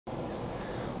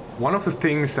One of the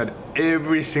things that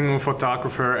every single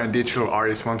photographer and digital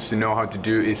artist wants to know how to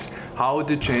do is how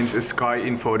to change the sky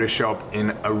in Photoshop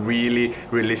in a really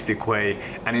realistic way.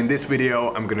 And in this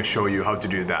video, I'm gonna show you how to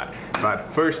do that.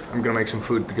 But first, I'm gonna make some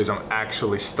food because I'm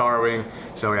actually starving.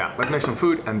 So yeah, let's make some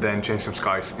food and then change some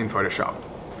skies in Photoshop.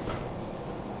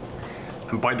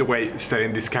 And by the way,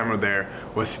 setting this camera there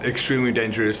was extremely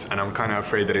dangerous and I'm kind of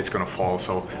afraid that it's gonna fall,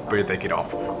 so better take it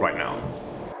off right now.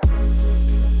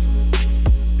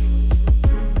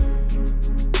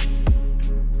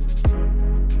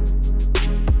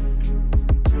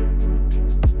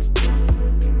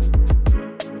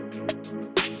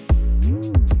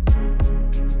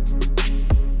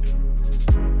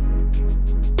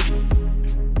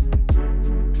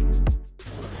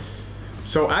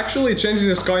 So actually changing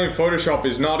the sky in Photoshop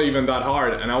is not even that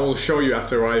hard, and I will show you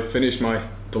after I finish my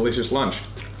delicious lunch.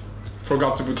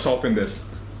 Forgot to put salt in this.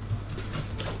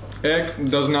 Egg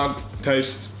does not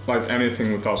taste like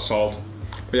anything without salt.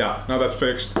 But yeah, now that's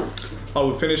fixed. I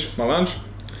will finish my lunch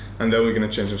and then we're gonna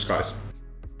change some skies.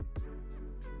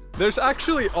 There's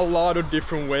actually a lot of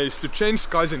different ways to change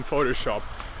skies in Photoshop,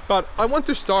 but I want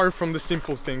to start from the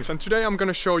simple things, and today I'm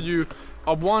gonna show you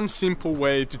one simple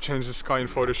way to change the sky in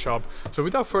Photoshop. So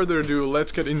without further ado,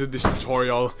 let's get into this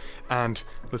tutorial and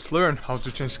let's learn how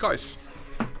to change skies.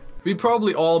 We've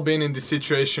probably all been in this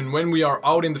situation when we are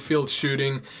out in the field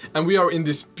shooting and we are in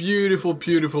this beautiful,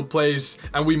 beautiful place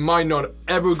and we might not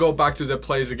ever go back to that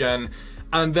place again.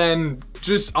 And then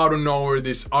just out of nowhere,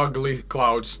 these ugly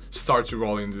clouds start to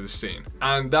roll into the scene.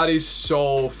 And that is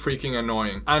so freaking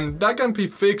annoying. And that can be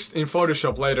fixed in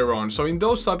Photoshop later on. So in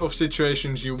those type of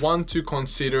situations, you want to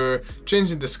consider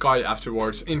changing the sky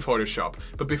afterwards in Photoshop.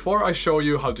 But before I show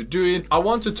you how to do it, I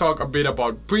want to talk a bit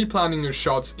about pre-planning your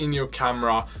shots in your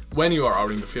camera when you are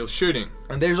out in the field shooting.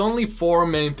 And there's only 4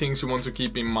 main things you want to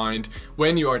keep in mind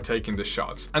when you are taking the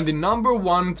shots. And the number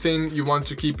one thing you want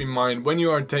to keep in mind when you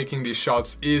are taking these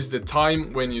shots is the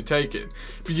time when you take it.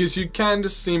 Because you can't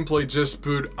simply just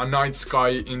put a night sky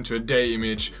into a day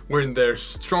image where there's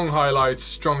strong highlights,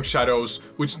 strong shadows,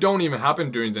 which don't even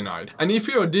happen during the night. And if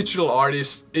you're a digital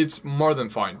artist, it's more than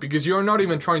fine because you're not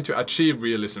even trying to achieve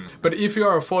realism. But if you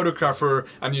are a photographer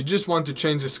and you just want to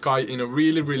change the sky in a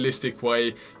really realistic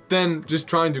way, then just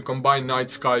trying to combine night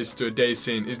skies to a day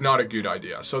scene is not a good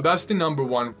idea. So that's the number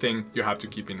one thing you have to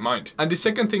keep in mind. And the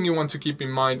second thing you want to keep in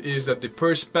mind is that the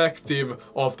perspective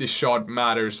of the shot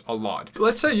matters a lot.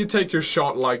 Let's say you take your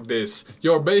shot like this.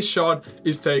 Your base shot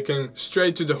is taken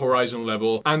straight to the horizon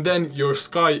level and then your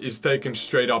sky is taken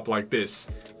straight up like this.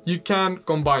 You can't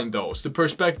combine those. The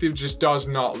perspective just does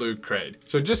not look great.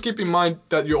 So just keep in mind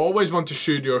that you always want to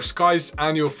shoot your skies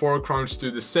and your foregrounds to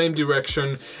the same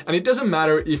direction, and it doesn't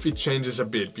matter if it changes a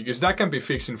bit because that can be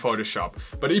fixed in Photoshop.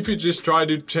 But if you just try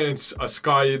to change a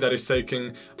sky that is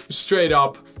taken straight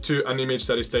up to an image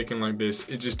that is taken like this,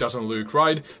 it just doesn't look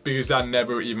right because that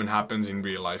never even happens in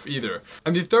real life either.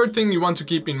 And the third thing you want to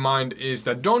keep in mind is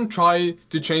that don't try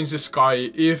to change the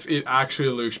sky if it actually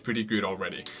looks pretty good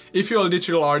already. If you're a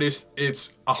digital artist,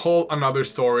 it's a whole another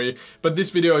story, but this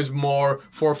video is more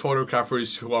for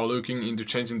photographers who are looking into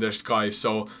changing their sky,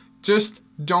 so just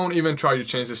don't even try to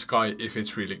change the sky if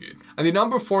it's really good. And the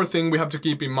number 4 thing we have to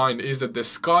keep in mind is that the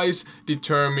skies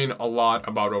determine a lot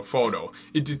about our photo.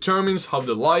 It determines how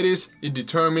the light is, it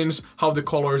determines how the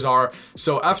colors are.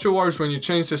 So afterwards, when you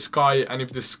change the sky, and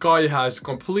if the sky has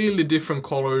completely different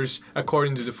colors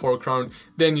according to the foreground,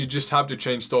 then you just have to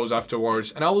change those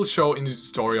afterwards. And I will show in the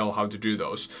tutorial how to do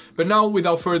those. But now,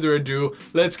 without further ado,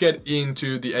 let's get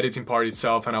into the editing part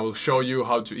itself and I will show you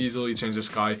how to easily change the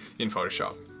sky in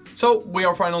Photoshop. So we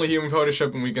are finally here in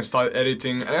Photoshop and we can start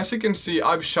editing, and as you can see,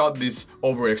 I've shot this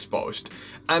overexposed.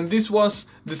 And this was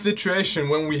the situation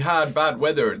when we had bad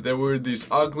weather. There were these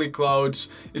ugly clouds,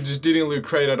 it just didn't look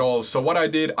great at all. So what I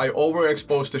did, I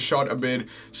overexposed the shot a bit,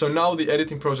 so now the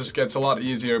editing process gets a lot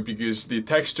easier because the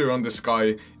texture on the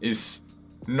sky is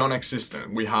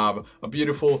non-existent. We have a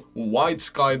beautiful white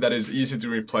sky that is easy to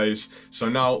replace. So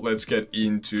now let's get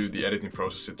into the editing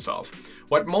process itself.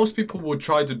 What most people would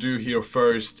try to do here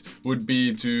first would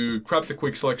be to grab the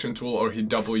quick selection tool or hit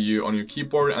W on your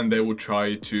keyboard, and they would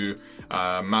try to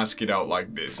mask it out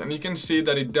like this. And you can see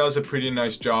that it does a pretty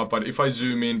nice job, but if I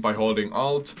zoom in by holding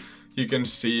Alt, you can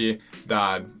see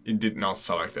that it did not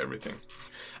select everything.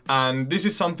 And this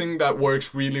is something that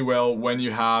works really well when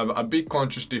you have a big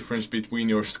contrast difference between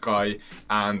your sky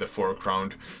and the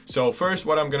foreground. So first,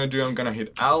 what I'm gonna do, I'm gonna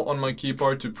hit L on my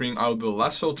keyboard to bring out the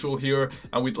lasso tool here.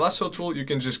 And with lasso tool, you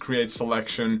can just create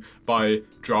selection by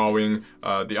drawing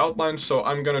the outline. So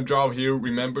I'm gonna draw here.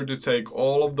 Remember to take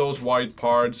all of those white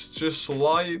parts just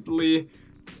slightly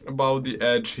above the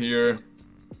edge here.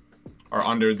 or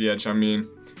under the edge I mean,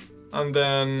 and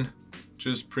then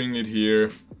just bring it here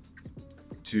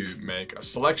to make a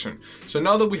selection. So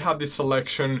now that we have this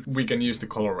selection, we can use the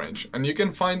color range, and you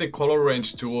can find the color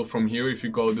range tool from here if you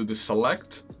go to the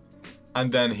select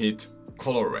and then hit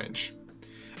color range.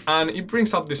 And it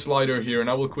brings up this slider here, and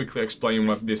I will quickly explain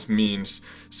what this means.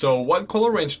 So what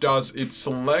color range does, it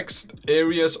selects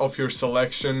areas of your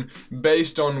selection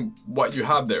based on what you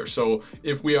have there. So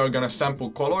if we are gonna sample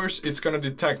colors, it's gonna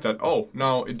detect that, oh,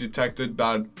 now it detected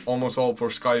that almost all for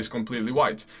sky is completely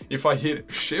white. If I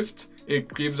hit shift,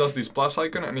 it gives us this plus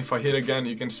icon, and if I hit again,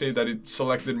 you can see that it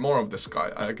selected more of the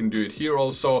sky. I can do it here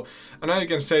also, and now you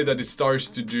can say that it starts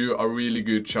to do a really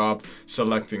good job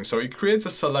selecting. So it creates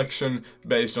a selection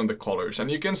based on the colors,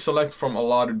 and you can select from a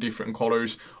lot of different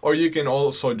colors, or you can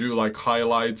also do like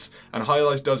highlights, and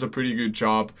highlights does a pretty good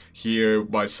job here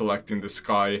by selecting the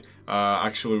sky.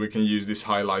 Actually, we can use this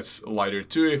highlights slider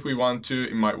too if we want to.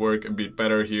 It might work a bit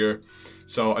better here.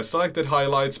 So I selected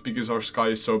highlights because our sky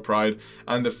is so bright,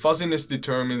 and the fuzziness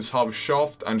determines how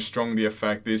soft and strong the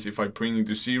effect is. If I bring it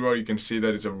to 0, you can see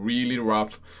that it's a really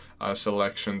rough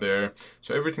selection there.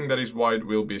 So everything that is white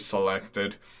will be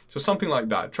selected. So something like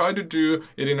that. Try to do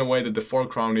it in a way that the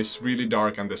foreground is really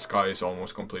dark and the sky is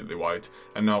almost completely white.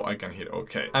 And now I can hit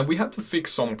OK. And we have to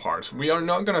fix some parts. We are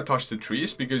not gonna touch the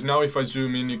trees, because now if I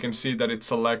zoom in, you can see that it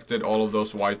selected all of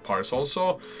those white parts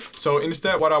also. So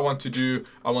instead, what I want to do,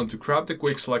 I want to grab the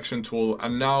quick selection tool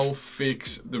and now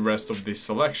fix the rest of this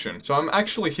selection. So I'm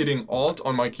actually hitting Alt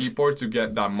on my keyboard to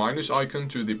get that minus icon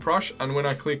to the brush. And when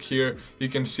I click here, you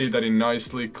can see that it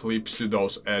nicely clips to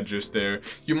those edges there.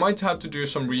 You might have to do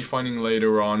some refining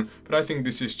later on, but I think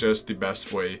this is just the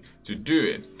best way to do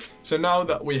it. So now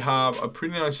that we have a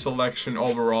pretty nice selection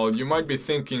overall, you might be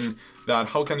thinking that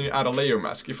how can you add a layer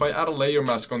mask? If I add a layer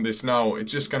mask on this now,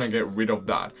 it's just gonna get rid of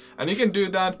that. And you can do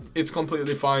that, it's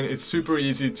completely fine. It's super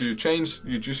easy to change.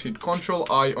 You just hit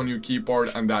Ctrl-I on your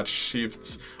keyboard and that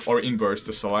shifts or inverts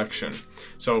the selection.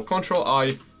 So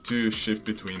Ctrl-I to shift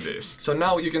between these. So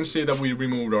now you can see that we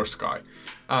removed our sky.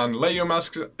 And layer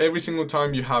masks, every single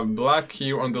time you have black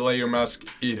here on the layer mask,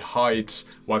 it hides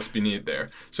what's beneath there.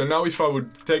 So now if I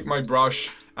would take my brush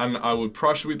and I will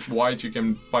brush with white, you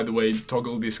can, by the way,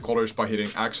 toggle these colors by hitting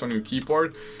X on your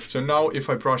keyboard. So now if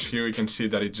I brush here, you can see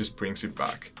that it just brings it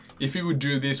back. If you would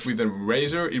do this with a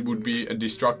razor, it would be a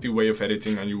destructive way of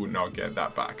editing and you would not get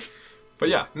that back. But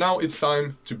yeah, now it's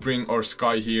time to bring our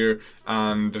sky here,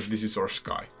 and this is our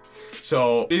sky.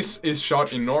 So this is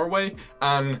shot in Norway,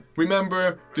 and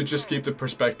remember to just keep the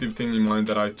perspective thing in mind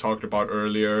that I talked about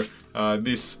earlier.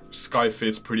 This sky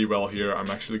fits pretty well here. I'm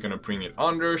actually gonna bring it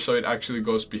under so it actually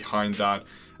goes behind that,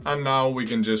 and now we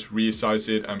can just resize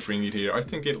it and bring it here. I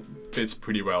think it fits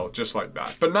pretty well, just like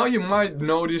that. But now you might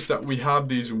notice that we have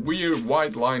these weird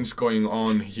white lines going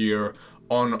on here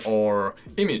on our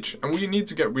image, and we need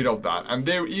to get rid of that. And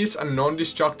there is a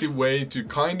non-destructive way to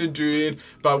kind of do it,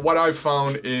 but what I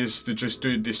found is to just do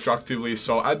it destructively.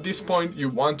 So at this point, you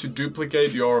want to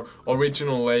duplicate your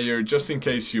original layer just in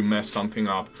case you mess something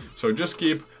up. So just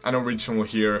keep an original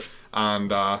here,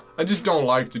 and I just don't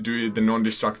like to do it the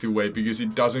non-destructive way because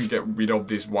it doesn't get rid of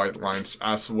these white lines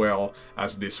as well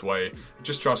as this way.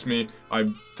 Just trust me,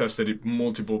 I've tested it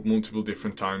multiple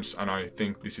different times, and I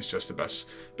think this is just the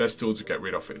best tool to get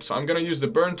rid of it. So I'm gonna use the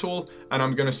burn tool, and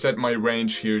I'm gonna set my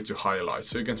range here to highlight.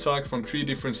 So you can select from 3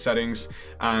 different settings,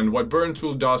 and what burn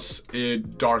tool does,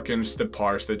 it darkens the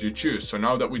parts that you choose. So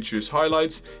now that we choose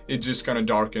highlights, it's just gonna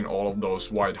darken all of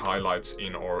those white highlights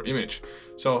in our image.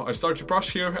 So I start to brush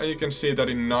here, and you can see that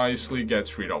it nicely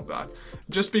gets rid of that.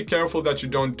 Just be careful that you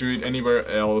don't do it anywhere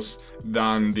else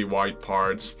than the white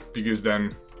parts, because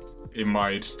then it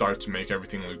might start to make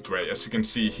everything look gray. As you can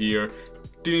see here,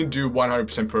 didn't do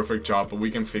 100% perfect job, but we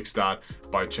can fix that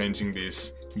by changing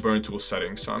these burn tool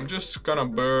settings. So I'm just gonna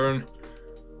burn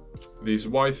these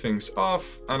white things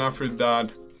off, and after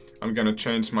that I'm gonna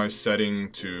change my setting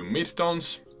to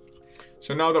midtones.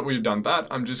 So now that we've done that,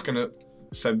 I'm just gonna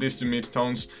set this to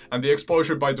midtones, and the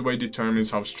exposure, by the way, determines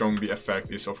how strong the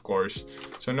effect is, of course.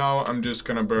 So now I'm just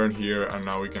gonna burn here, and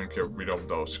now we can get rid of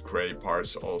those gray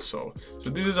parts also. So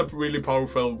this is a really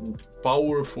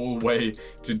powerful way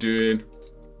to do it,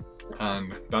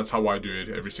 and that's how I do it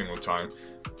every single time.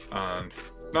 And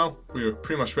now we're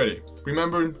pretty much ready.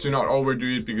 Remember to not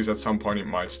overdo it, because at some point it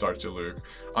might start to look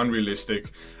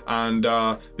unrealistic. And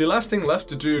the last thing left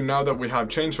to do now that we have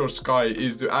changed our sky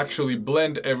is to actually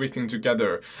blend everything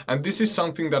together. And this is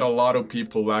something that a lot of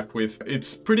people lack with.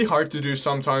 It's pretty hard to do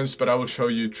sometimes, but I will show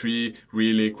you 3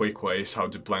 really quick ways how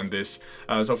to blend this.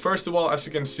 So first of all, as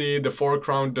you can see, the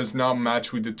foreground does not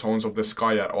match with the tones of the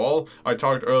sky at all. I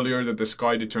talked earlier that the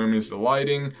sky determines the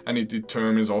lighting and it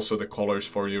determines also the colors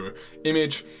for your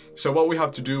image. So what we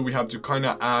have to do, we have to kind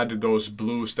of add those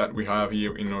blues that we have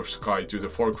here in our sky to the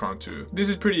foreground too. This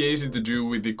is pretty easy to do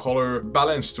with the color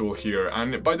balance tool here.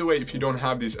 And by the way, if you don't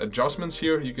have these adjustments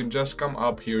here, you can just come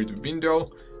up here to window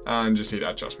and just hit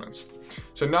adjustments.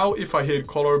 So now if I hit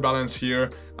color balance here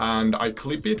and I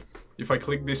clip it, if I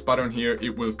click this button here,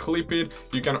 it will clip it.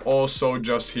 You can also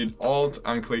just hit Alt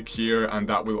and click here and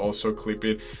that will also clip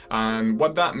it. And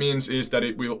what that means is that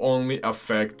it will only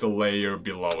affect the layer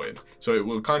below it. So it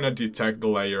will kind of detect the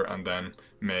layer and then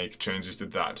make changes to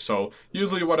that. So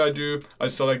usually what I do, I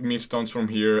select midtones from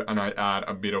here and I add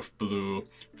a bit of blue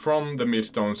from the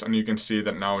midtones, and you can see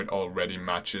that now it already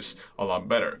matches a lot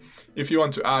better. If you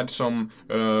want to add some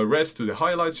red to the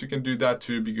highlights, you can do that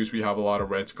too, because we have a lot of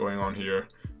reds going on here.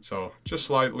 So just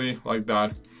slightly like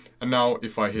that. And now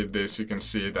if I hit this, you can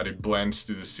see that it blends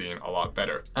to the scene a lot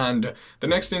better. And the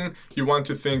next thing you want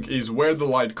to think is where the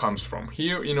light comes from.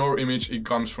 Here in our image, it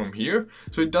comes from here.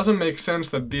 So it doesn't make sense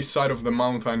that this side of the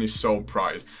mountain is so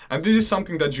bright. And this is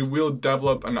something that you will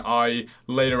develop an eye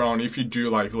later on. If you do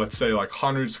like, let's say like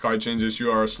 100 sky changes, you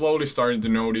are slowly starting to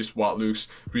notice what looks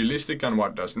realistic and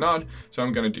what does not. So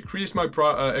I'm gonna decrease my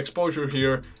exposure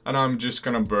here, and I'm just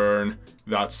gonna burn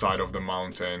that side of the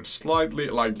mountain slightly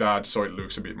like that, so it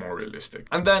looks a bit more realistic.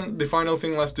 And then the final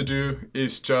thing left to do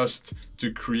is just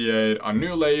to create a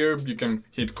new layer. You can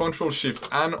hit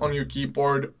Ctrl+Shift+N on your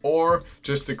keyboard, or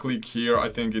just to click here. I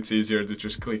think it's easier to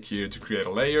just click here to create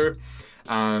a layer.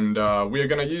 And we are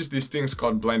gonna use these things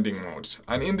called blending modes.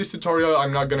 And in this tutorial,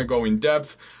 I'm not gonna go in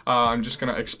depth. I'm just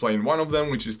gonna explain one of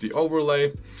them, which is the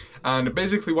overlay. And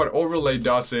basically what overlay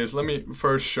does is, let me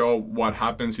first show what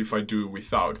happens if I do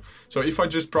without. So if I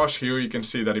just brush here, you can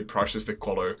see that it brushes the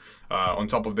color on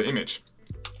top of the image.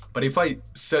 But if I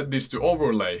set this to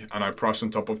overlay and I brush on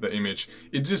top of the image,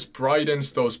 it just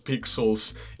brightens those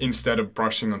pixels instead of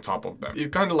brushing on top of them.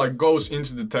 It kind of like goes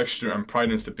into the texture and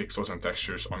brightens the pixels and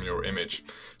textures on your image.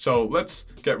 So let's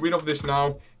get rid of this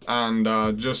now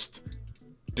and just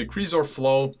decrease our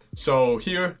flow. So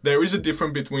here there is a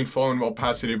difference between flow and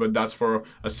opacity, but that's for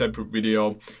a separate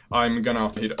video. I'm gonna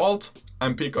hit Alt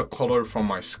and pick a color from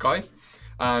my sky.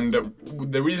 And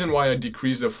the reason why I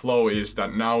decrease the flow is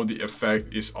that now the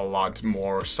effect is a lot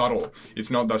more subtle.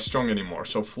 It's not that strong anymore.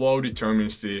 So flow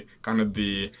determines the kind of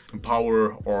the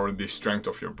power or the strength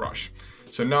of your brush.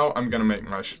 So now I'm gonna make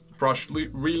my brush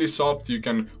really soft. You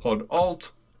can hold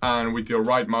Alt, and with your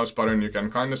right mouse button, you can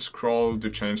kind of scroll to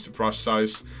change the brush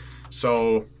size.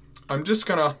 So I'm just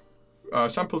gonna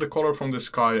sample the color from the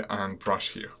sky and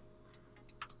brush here.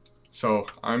 So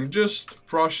I'm just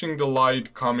brushing the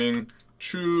light coming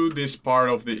through this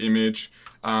part of the image.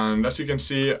 And as you can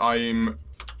see, I'm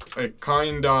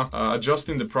kinda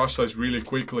adjusting the brush size really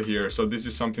quickly here. So this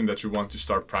is something that you want to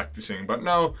start practicing. But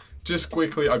now, just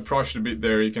quickly, I brushed a bit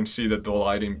there. You can see that the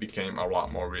lighting became a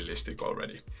lot more realistic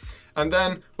already. And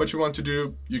then what you want to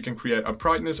do, you can create a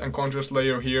brightness and contrast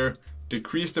layer here,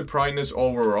 decrease the brightness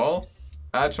overall,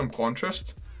 add some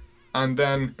contrast, and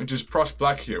then just brush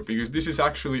black here, because this is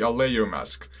actually a layer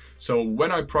mask. So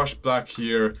when I brush black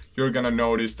here, you're gonna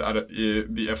notice that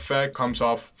the effect comes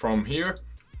off from here,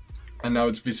 and now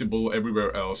it's visible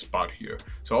everywhere else but here.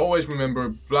 So always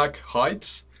remember, black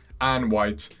hides and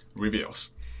white reveals.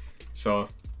 So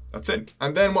that's it.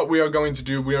 And then what we are going to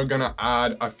do, we are gonna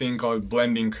add a thing called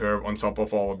blending curve on top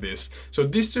of all of this. So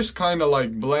this just kind of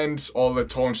like blends all the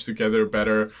tones together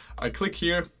better. I click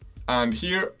here, and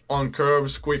here on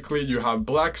curves quickly, you have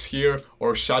blacks here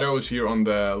or shadows here on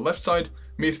the left side,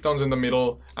 midtones in the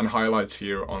middle, and highlights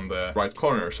here on the right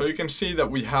corner. So you can see that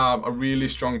we have a really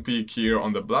strong peak here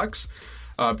on the blacks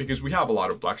because we have a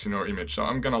lot of blacks in our image. So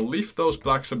I'm gonna lift those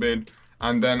blacks a bit,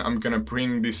 and then I'm gonna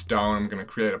bring this down. I'm gonna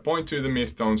create a point to the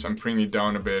midtones and bring it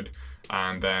down a bit,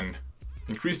 and then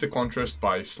increase the contrast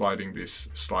by sliding this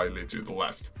slightly to the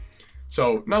left.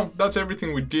 So now that's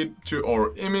everything we did to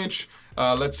our image.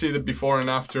 Let's see the before and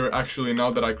after. Actually,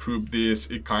 now that I group this,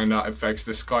 it kind of affects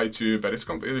the sky too, but it's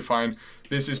completely fine.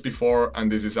 This is before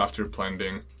and this is after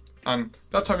blending. And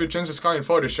that's how you change the sky in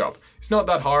Photoshop. It's not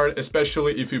that hard,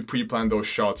 especially if you pre-plan those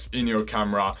shots in your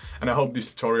camera, and I hope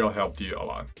this tutorial helped you a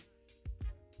lot.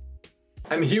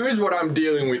 And here is what I'm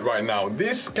dealing with right now.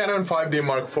 This Canon 5D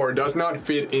Mark IV does not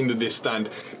fit into this stand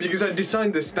because I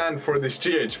designed the stand for this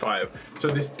GH5. So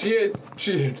this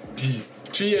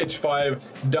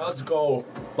GH5 does go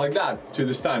like that to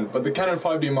the stand, but the Canon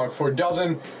 5D Mark IV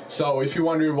doesn't. So if you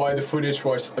wonder why the footage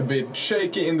was a bit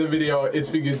shaky in the video, it's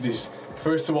because this,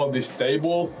 first of all, this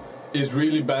table is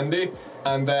really bendy,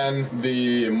 and then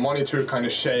the monitor kind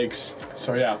of shakes.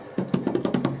 So yeah.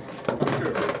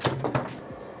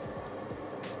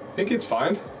 I think it's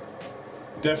fine.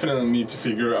 Definitely need to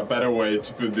figure a better way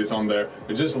to put this on there.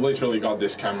 I just literally got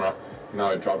this camera. Now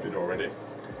I dropped it already.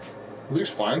 Looks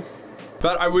fine.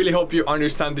 But I really hope you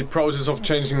understand the process of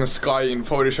changing the sky in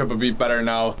Photoshop a bit better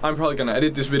now. I'm probably gonna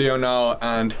edit this video now,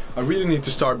 and I really need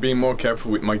to start being more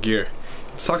careful with my gear.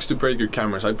 It sucks to break your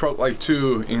cameras. I broke like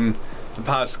 2 in the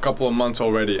past couple of months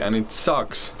already, and it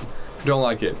sucks. I don't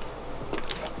like it.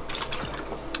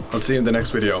 I'll see you in the next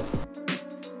video.